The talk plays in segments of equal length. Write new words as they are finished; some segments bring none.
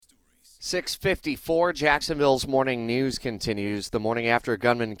6:54, Jacksonville's morning news continues. The morning after a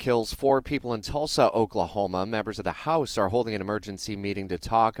gunman kills 4 people in Tulsa, Oklahoma, members of the House are holding an emergency meeting to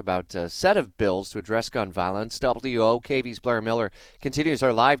talk about a set of bills to address gun violence. WOKV's Blair Miller continues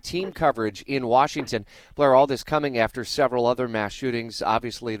our live team coverage in Washington. Blair, all this coming after several other mass shootings,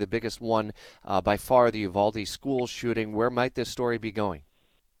 obviously the biggest one by far, the Uvalde school shooting. Where might this story be going?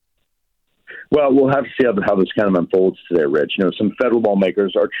 Well, we'll have to see how this kind of unfolds today, Rich. Some federal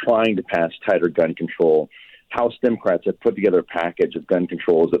lawmakers are trying to pass tighter gun control. House Democrats have put together a package of gun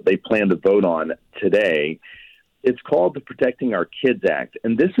controls that they plan to vote on today. It's called the Protecting Our Kids Act,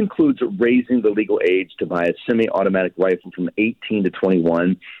 and this includes raising the legal age to buy a semi-automatic rifle from 18 to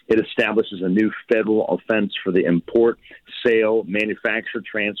 21. It establishes a new federal offense for the import, sale, manufacture,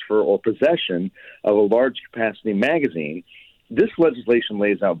 transfer, or possession of a large-capacity magazine. This legislation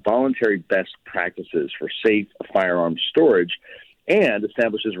lays out voluntary best practices for safe firearms storage and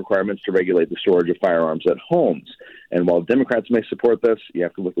establishes requirements to regulate the storage of firearms at homes. And while Democrats may support this, you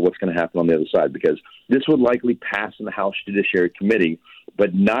have to look at what's going to happen on the other side, because this would likely pass in the House Judiciary Committee,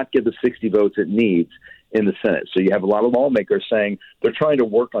 but not get the 60 votes it needs in the Senate. So you have a lot of lawmakers saying they're trying to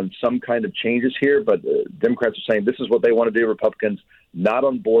work on some kind of changes here, but Democrats are saying this is what they want to do. Republicans not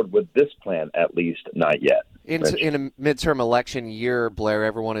on board with this plan, at least not yet. In a midterm election year, Blair,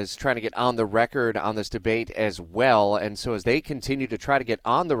 everyone is trying to get on the record on this debate as well. And so as they continue to try to get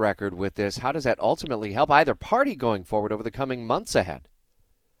on the record with this, how does that ultimately help either party going forward over the coming months ahead?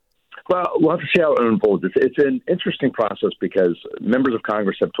 Well, we'll have to see how it unfolds. It's an interesting process because members of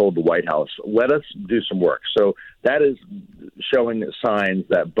Congress have told the White House, let us do some work. So that is showing signs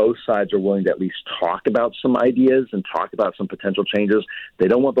that both sides are willing to at least talk about some ideas and talk about some potential changes. They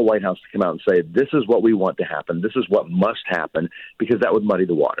don't want the White House to come out and say, this is what we want to happen, this is what must happen, because that would muddy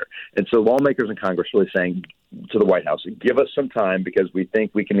the water. And so lawmakers in Congress are really saying to the White House, give us some time because we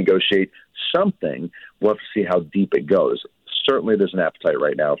think we can negotiate something. We'll have to see how deep it goes. Certainly there's an appetite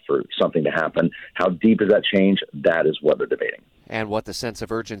right now for something to happen. How deep is that change? That is what they're debating. And what the sense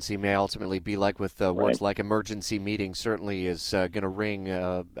of urgency may ultimately be like with words like emergency meeting certainly is going to ring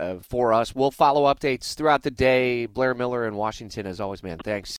for us. We'll follow updates throughout the day. Blair Miller in Washington, as always, man. Thanks.